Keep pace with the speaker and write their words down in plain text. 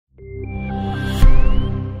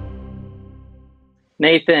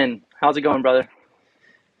Nathan, how's it going, brother?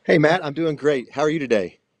 Hey Matt, I'm doing great. How are you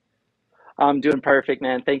today? I'm doing perfect,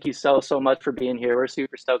 man. Thank you so much for being here. We're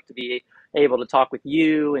super stoked to be able to talk with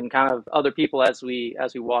you and kind of other people as we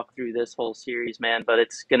walk through this whole series, man. But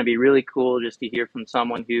it's going to be really cool just to hear from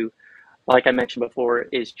someone who, like I mentioned before,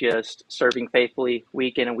 is just serving faithfully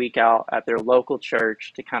week in and week out at their local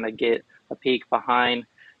church to kind of get a peek behind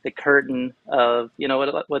the curtain of,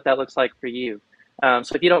 what that looks like for you.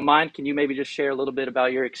 So if you don't mind, can you maybe just share a little bit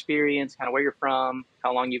about your experience, kind of where you're from,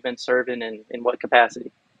 how long you've been serving, and in what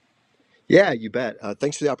capacity? Yeah, you bet.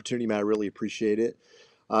 Thanks for the opportunity, Matt. I really appreciate it.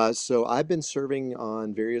 So I've been serving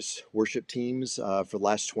on various worship teams for the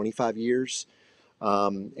last 25 years.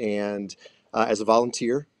 And as a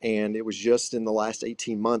volunteer. And it was just in the last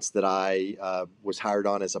 18 months that I was hired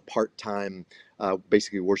on as a part-time,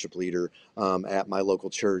 basically worship leader at my local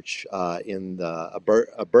church in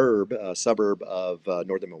a suburb of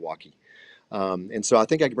northern Milwaukee. And so I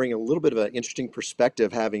think I can bring a little bit of an interesting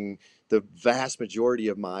perspective, having the vast majority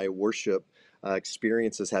of my worship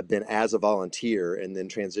experiences have been as a volunteer, and then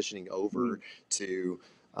transitioning over Mm,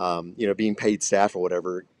 to being paid staff or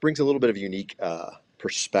whatever brings a little bit of unique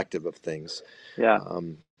perspective of things. yeah.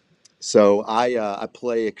 Um, so I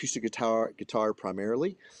play acoustic guitar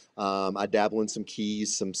primarily. I dabble in some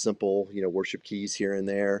keys, some simple worship keys here and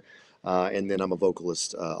there. And then I'm a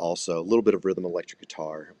vocalist also, a little bit of rhythm electric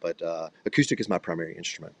guitar, but acoustic is my primary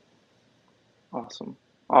instrument. Awesome.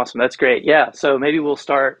 Awesome. That's great. Yeah. So maybe we'll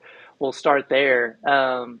start there.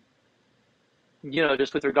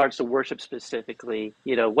 Just with regards to worship specifically,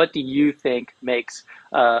 what do you think makes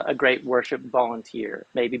a great worship volunteer?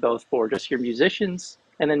 Maybe both for just your musicians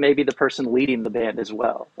and then maybe the person leading the band as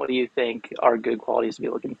well. What do you think are good qualities to be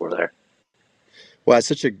looking for there? Well, it's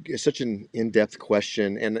such an in-depth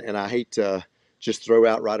question, and I hate to just throw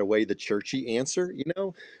out right away the churchy answer,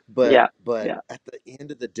 but Yeah. but Yeah. at the end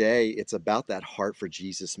of the day, it's about that heart for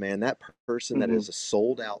Jesus, man. That person that Hmm. is a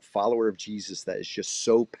sold out follower of Jesus that is just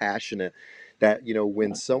so passionate that, when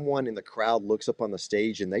Yeah. someone in the crowd looks up on the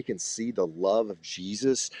stage and they can see the love of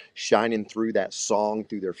Jesus shining through that song,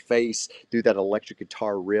 through their face, through that electric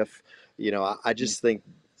guitar riff, I just think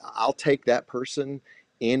I'll take that person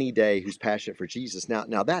any day who's passionate for Jesus.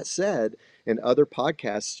 Now that said, in other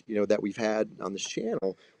podcasts, that we've had on this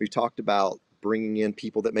channel, we've talked about bringing in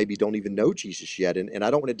people that maybe don't even know Jesus yet. And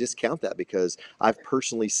I don't want to discount that because I've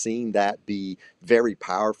personally seen that be very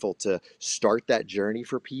powerful to start that journey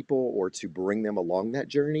for people or to bring them along that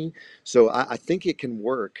journey. So I think it can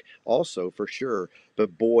work also for sure.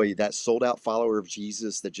 But boy, that sold out follower of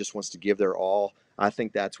Jesus that just wants to give their all, I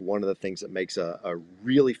think that's one of the things that makes a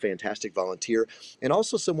really fantastic volunteer and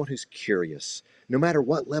also someone who's curious, no matter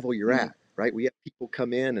what level you're Mm. at, right? We have people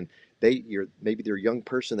come in and maybe they're a young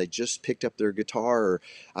person, they just picked up their guitar, or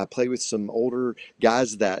I play with some older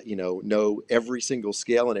guys that, know every single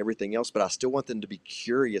scale and everything else, but I still want them to be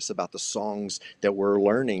curious about the songs that we're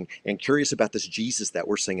learning and curious about this Jesus that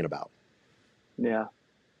we're singing about. Yeah.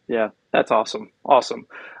 Yeah, that's awesome. Awesome.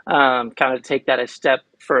 Kind of take that a step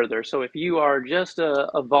further. So if you are just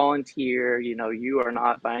a volunteer, you are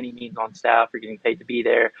not by any means on staff or getting paid to be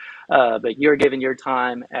there, but you're giving your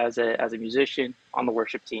time as a musician on the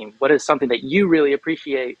worship team. What is something that you really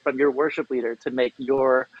appreciate from your worship leader to make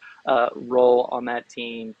your role on that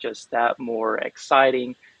team just that more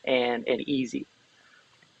exciting and easy?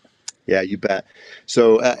 Yeah, you bet.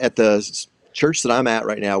 So at the church that I'm at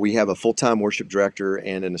right now, we have a full-time worship director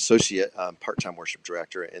and an associate part-time worship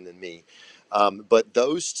director, and then me. But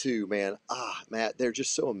those two, man, Matt, they're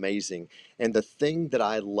just so amazing. And the thing that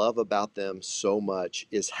I love about them so much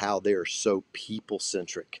is how they're so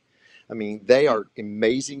people-centric. I mean, they Mm. are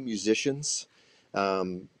amazing musicians.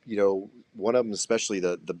 One of them, especially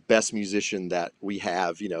the best musician that we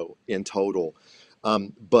have, in total.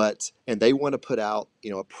 And they want to put out,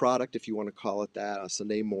 a product, if you want to call it that, on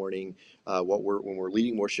Sunday morning, when we're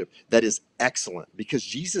leading worship, that is excellent because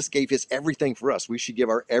Jesus gave his everything for us. We should give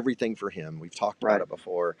our everything for him. We've talked about Right. it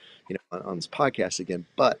before, on this podcast again,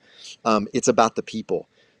 but it's about the people.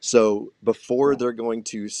 So before Yeah. they're going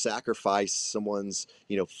to sacrifice someone's,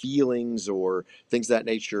 feelings or things of that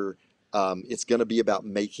nature, it's going to be about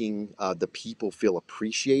making the people feel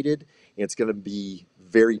appreciated. It's going to be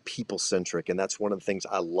very people centric. And that's one of the things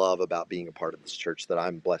I love about being a part of this church that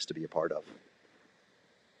I'm blessed to be a part of.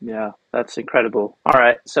 Yeah, that's incredible. All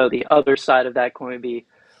right. So the other side of that coin would be,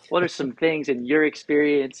 what are some things in your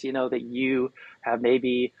experience, that you have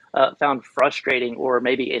maybe found frustrating or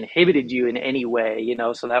maybe inhibited you in any way,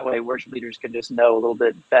 so that way worship leaders can just know a little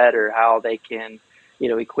bit better how they can,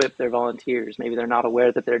 equip their volunteers. Maybe they're not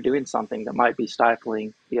aware that they're doing something that might be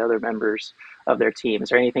stifling the other members of their team. Is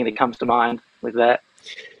there anything that comes to mind with that?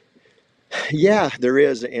 Yeah, there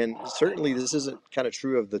is, and certainly this isn't kind of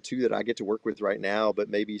true of the two that I get to work with right now, but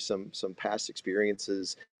maybe some past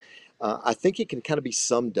experiences. I think it can kind of be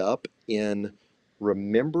summed up in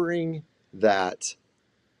remembering that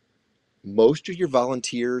most of your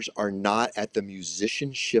volunteers are not at the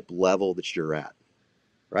musicianship level that you're at,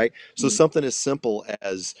 right? So Mm, something as simple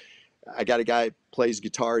as I got a guy who plays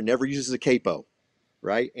guitar, never uses a capo,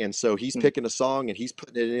 right? And so he's mm, picking a song and he's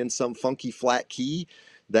putting it in some funky flat key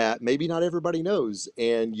that maybe not everybody knows.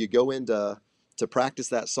 And you go into to practice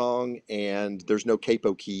that song and there's no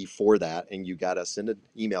capo key for that. And you got to send an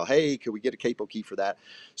email, hey, could we get a capo key for that?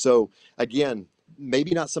 So again,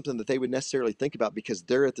 maybe not something that they would necessarily think about because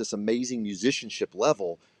they're at this amazing musicianship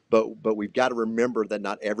level, but we've got to remember that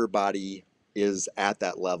not everybody is at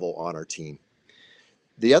that level on our team.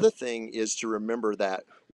 The other thing is to remember that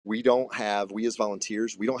we as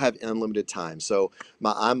volunteers, we don't have unlimited time. So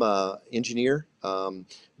I'm a engineer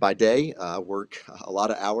by day, work a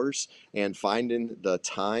lot of hours, and finding the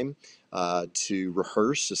time to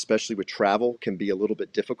rehearse, especially with travel, can be a little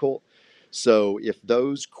bit difficult. So if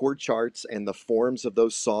those chord charts and the forms of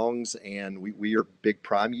those songs, and we are big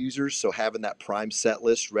Prime users, so having that Prime set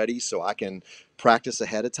list ready so I can practice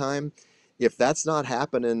ahead of time, if that's not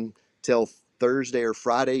happening till Thursday or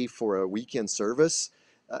Friday for a weekend service,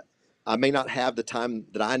 uh, I may not have the time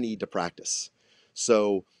that I need to practice.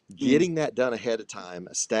 So mm. getting that done ahead of time,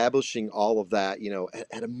 establishing all of that,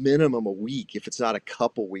 at a minimum a week, if it's not a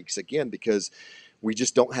couple weeks, again, because we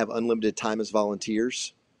just don't have unlimited time as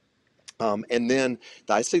volunteers. And then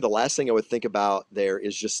I say the last thing I would think about there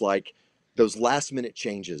is just like those last minute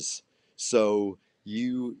changes. So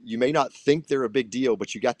you may not think they're a big deal,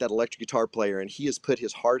 but you got that electric guitar player and he has put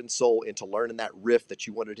his heart and soul into learning that riff that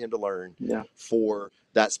you wanted him to learn Yeah, for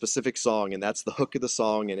that specific song, and that's the hook of the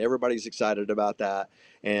song, and everybody's excited about that.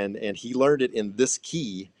 And he learned it in this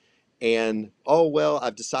key. And oh well,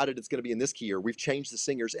 I've decided it's going to be in this key, or we've changed the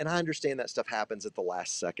singers. And I understand that stuff happens at the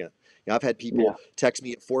last second. I've had yeah, people text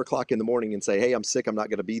me at 4 o'clock in the morning and say, hey, I'm sick, I'm not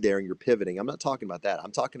going to be there, and you're pivoting. I'm not talking about that.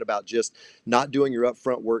 I'm talking about just not doing your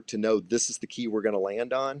upfront work to know this is the key we're going to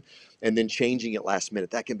land on and then changing it last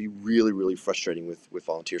minute. That can be really, really frustrating with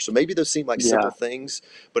volunteers. So maybe those seem like simple yeah, things,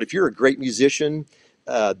 but if you're a great musician,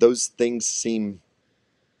 those things seem,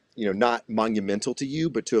 not monumental to you,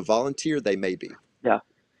 but to a volunteer, they may be. yeah.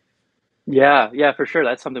 Yeah, yeah, for sure.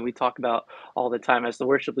 That's something we talk about all the time as the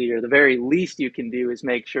worship leader. The very least you can do is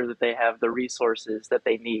make sure that they have the resources that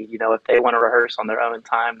they need. You know, if they want to rehearse on their own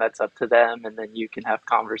time, that's up to them, and then you can have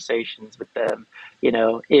conversations with them,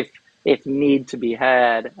 if need to be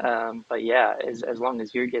had. But yeah, as long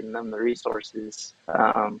as you're getting them the resources,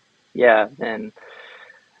 yeah,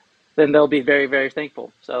 then they'll be very, very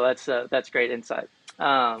thankful. So that's great insight.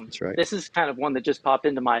 That's right. This is kind of one that just popped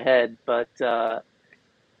into my head, but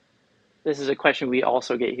this is a question we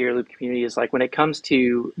also get here, Loop Community, is like when it comes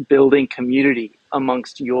to building community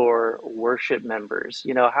amongst your worship members,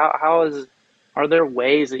 are there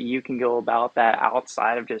ways that you can go about that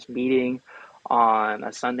outside of just meeting on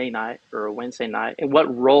a Sunday night or a Wednesday night? And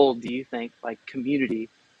what role do you think like community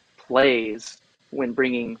plays when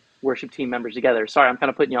bringing worship team members together? Sorry, I'm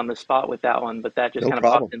kind of putting you on the spot with that one, but that just No kind of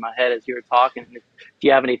popped problem. in my head as you were talking. If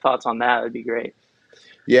you have any thoughts on that, that'd be great.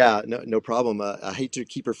 Yeah, no problem. I hate to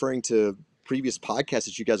keep referring to previous podcasts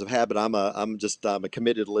that you guys have had, but I'm a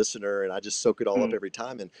committed listener, and I just soak it all up Mm, every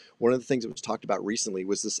time. And one of the things that was talked about recently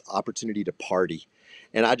was this opportunity to party,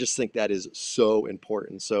 and I just think that is so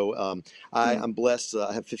important. So mm, I'm blessed.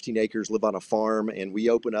 I have 15 acres, live on a farm, and we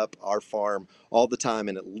open up our farm all the time,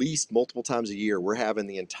 and at least multiple times a year, we're having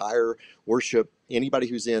the entire worship. Anybody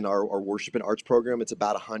who's in our worship and arts program, it's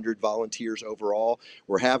about 100 volunteers overall.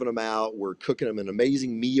 We're having them out. We're cooking them an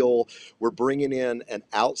amazing meal. We're bringing in an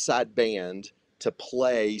outside band to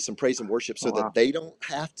play some praise and worship oh, so that wow. they don't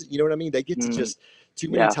have to, you know what I mean? They get to Mm, just, too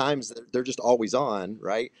many yeah, times they're just always on,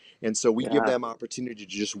 right? And so we give yeah. them opportunity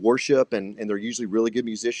to just worship, and they're usually really good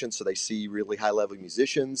musicians. So they see really high level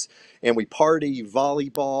musicians, and we party,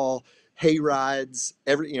 volleyball, hay rides,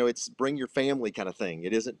 it's bring your family kind of thing.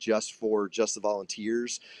 It isn't just for just the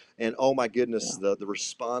volunteers. And oh my goodness, Yeah. the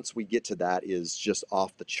response we get to that is just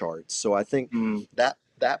off the charts. So I think Mm,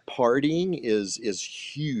 that partying is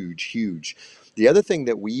huge, huge. The other thing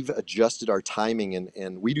that we've adjusted our timing,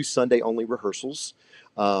 and we do Sunday only rehearsals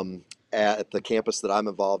um, at the campus that I'm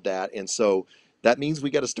involved at, and so that means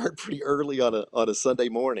we got to start pretty early on a Sunday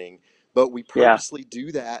morning. But we yeah. purposely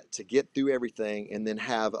do that to get through everything and then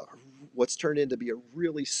have what's turned into be a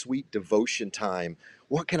really sweet devotion time.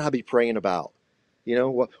 What can I be praying about?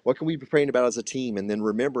 What can we be praying about as a team? And then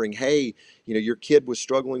remembering, hey, your kid was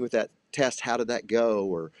struggling with that test, how did that go?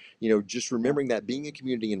 Or, just Yeah. remembering that being in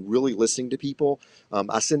community and really listening to people.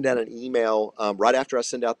 I send out an email right after I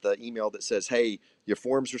send out the email that says, hey, your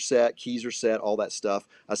forms are set, keys are set, all that stuff.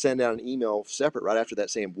 I send out an email separate right after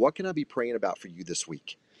that saying, what can I be praying about for you this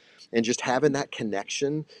week? And just having that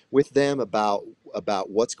connection with them about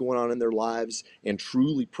what's going on in their lives and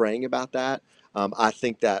truly praying about that, I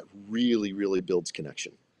think that really, really builds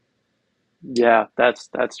connection. Yeah, that's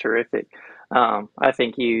terrific. I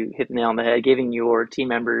think you hit the nail on the head, giving your team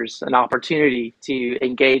members an opportunity to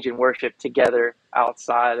engage in worship together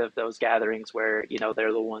outside of those gatherings where,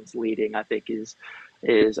 they're the ones leading, I think is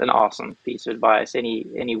an awesome piece of advice. Any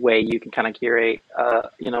way you can kind of curate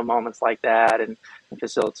moments like that and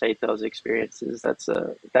facilitate those experiences,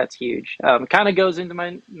 that's huge. Kind of goes into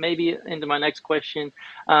my next question,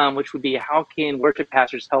 which would be how can worship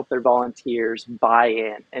pastors help their volunteers buy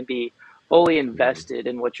in and be fully Mhm. invested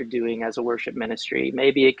in what you're doing as a worship ministry?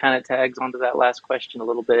 Maybe it kind of tags onto that last question a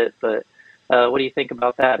little bit, but what do you think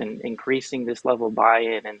about that and increasing this level of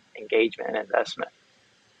buy-in and engagement and investment?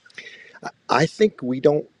 I think we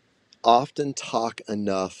don't often talk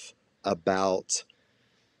enough about,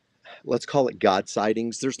 let's call it, God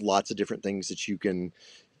sightings. There's lots of different things that you can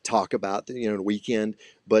talk about, the weekend,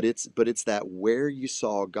 but it's that where you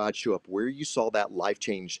saw God show up, where you saw that life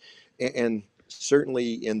change. And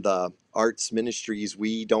certainly in the arts ministries,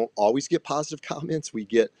 we don't always get positive comments. We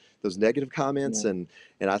get those negative comments, Yeah, and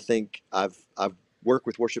I think I've worked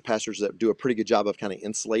with worship pastors that do a pretty good job of kind of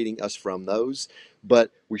insulating us from those,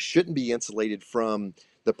 but we shouldn't be insulated from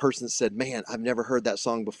the person that said, man, I've never heard that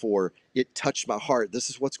song before. It touched my heart. This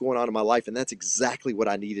is what's going on in my life. And that's exactly what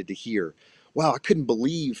I needed to hear. Wow, I couldn't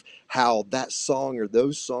believe how that song or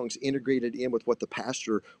those songs integrated in with what the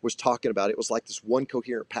pastor was talking about. It was like this one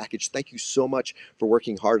coherent package. Thank you so much for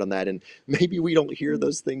working hard on that. And maybe we don't hear mm,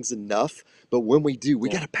 those things enough, but when we do, we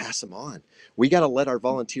yeah, got to pass them on. We got to let our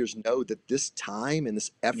volunteers know that this time and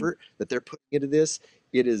this mm, effort that they're putting into this,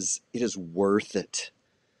 it is worth it.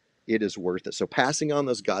 It is worth it. So passing on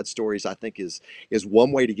those God stories, I think, is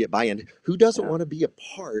one way to get buy-in. Who doesn't yeah, want to be a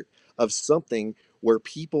part of something where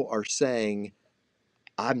people are saying,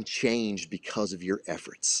 I'm changed because of your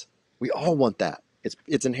efforts? We all want that.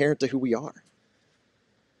 It's inherent to who we are.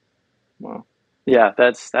 well, yeah,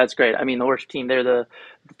 that's great. I mean, the worship team, they're the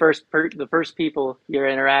first people you're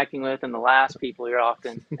interacting with and the last people you're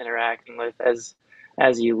often interacting with as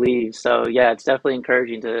you leave. So yeah, it's definitely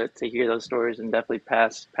encouraging to hear those stories and definitely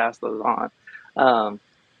pass those on.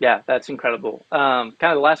 Yeah, that's incredible.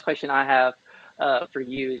 Kind of the last question I have for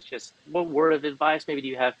you is just what word of advice maybe do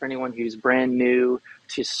you have for anyone who's brand new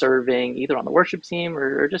to serving either on the worship team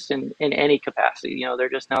or just in any capacity? They're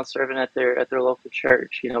just now serving at their local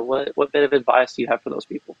church. What bit of advice do you have for those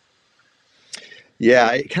people?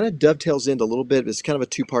 Yeah, it kind of dovetails into a little bit. It's kind of a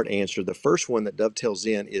two-part answer. The first one that dovetails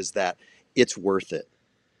in is that it's worth it.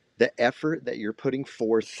 The effort that you're putting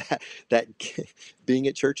forth, that being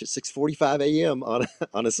at church at 6:45 a.m. on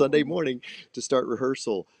a Sunday morning to start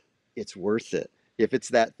rehearsal, it's worth it. If it's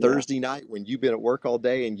that Yeah, Thursday night when you've been at work all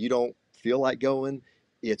day and you don't feel like going,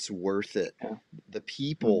 it's worth it. yeah, The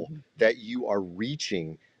people hmm, that you are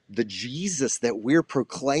reaching, the Jesus that we're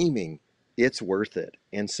proclaiming, it's worth it.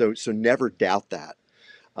 And so never doubt that.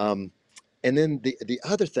 Um, and then the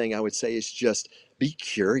other thing I would say is just be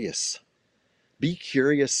curious. Be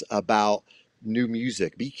curious about new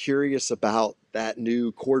music. Be curious about that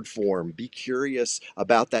new chord form. Be curious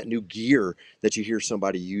about that new gear that you hear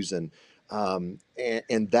somebody using.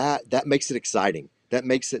 And that makes it exciting. That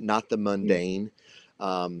makes it not the yeah, mundane.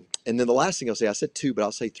 And then the last thing I'll say, I said two, but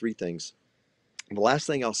I'll say three things. The last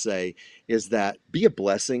thing I'll say is that be a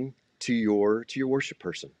blessing to your worship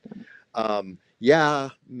person.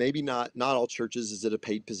 Yeah, maybe not all churches is it a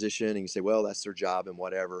paid position, and you say, well, that's their job and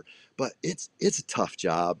whatever. But it's a tough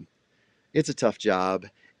job. It's a tough job,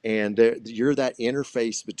 and you're that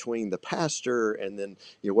interface between the pastor and then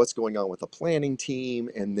what's going on with the planning team,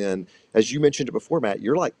 and then as you mentioned it before, Matt,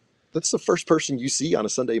 you're like that's the first person you see on a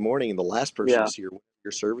Sunday morning and the last person you yeah, see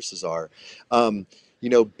your services are. Um,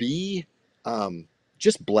 be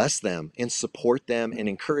just bless them and support them and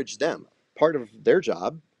encourage them. Part of their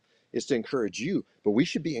job is to encourage you, but we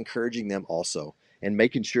should be encouraging them also and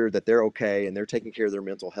making sure that they're okay and they're taking care of their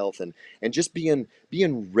mental health and just being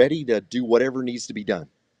ready to do whatever needs to be done.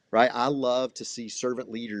 Right? I love to see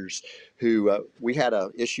servant leaders who we had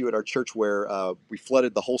a issue at our church where we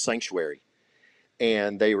flooded the whole sanctuary,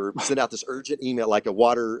 and they were sent out this urgent email like a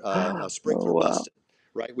water a Oh sprinkler wow. busted.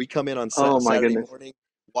 Right? We come in on Oh my Saturday goodness. morning,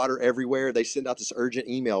 water everywhere. They send out this urgent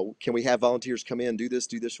email. Can we have volunteers come in, do this,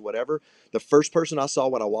 whatever? The first person I saw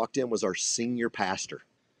when I walked in was our senior pastor.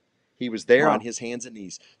 He was there on Wow. his hands and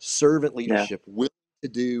knees, servant Yeah. leadership, willing to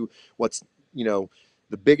do what's, you know,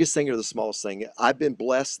 the biggest thing or the smallest thing. I've been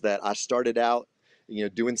blessed that I started out,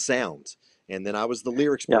 doing sound. And then I was the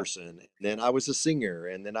lyrics Yeah. person. And then I was a singer.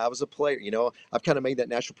 And then I was a player. I've kind of made that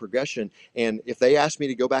natural progression. And if they ask me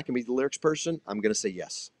to go back and be the lyrics person, I'm going to say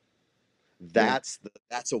yes. Yeah.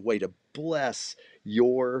 That's a way to bless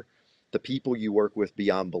your the people you work with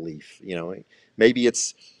beyond belief. Maybe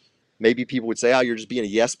it's maybe people would say, "Oh, you're just being a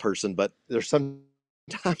yes person," but there's some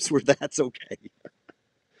times where that's okay.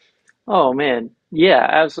 Oh man, yeah.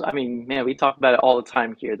 As I mean, man, we talk about it all the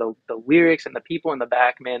time here. The lyrics and the people in the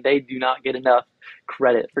back, man, they do not get enough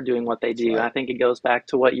credit for doing what they That's do. And I right. think it goes back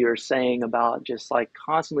to what you were saying about just like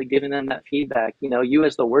constantly giving them that feedback. You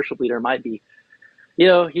as the worship leader might be,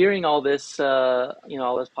 hearing all this,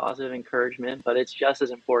 all this positive encouragement, but it's just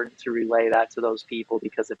as important to relay that to those people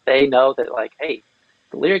because if they know that, like, hey,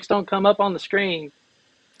 the lyrics don't come up on the screen,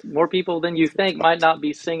 more people than you think might not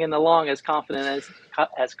be singing along as confidently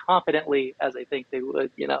as they think they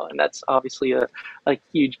would, and that's obviously a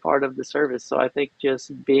huge part of the service. So I think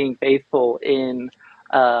just being faithful in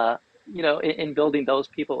in building those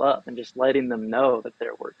people up and just letting them know that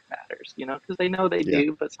their work matters, because they know they Yeah.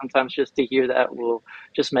 do, but sometimes just to hear that will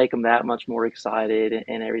just make them that much more excited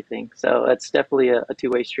and everything. So that's definitely a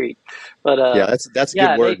two-way street. But Yeah, that's a good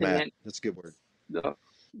yeah, word, Nathan, Matt. man, That's a good word.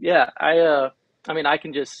 yeah, I mean, I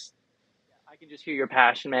can just hear your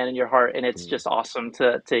passion, man, in your heart, and it's Mm. just awesome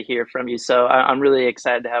to hear from you. So I'm really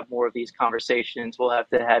excited to have more of these conversations. We'll have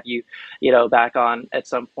to have you, back on at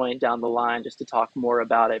some point down the line just to talk more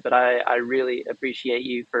about it. But I really appreciate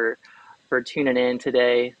you for tuning in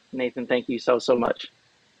today, Nathan. Thank you so much.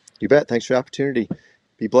 You bet. Thanks for the opportunity.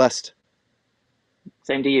 Be blessed.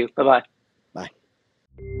 Same to you. Bye bye. Bye.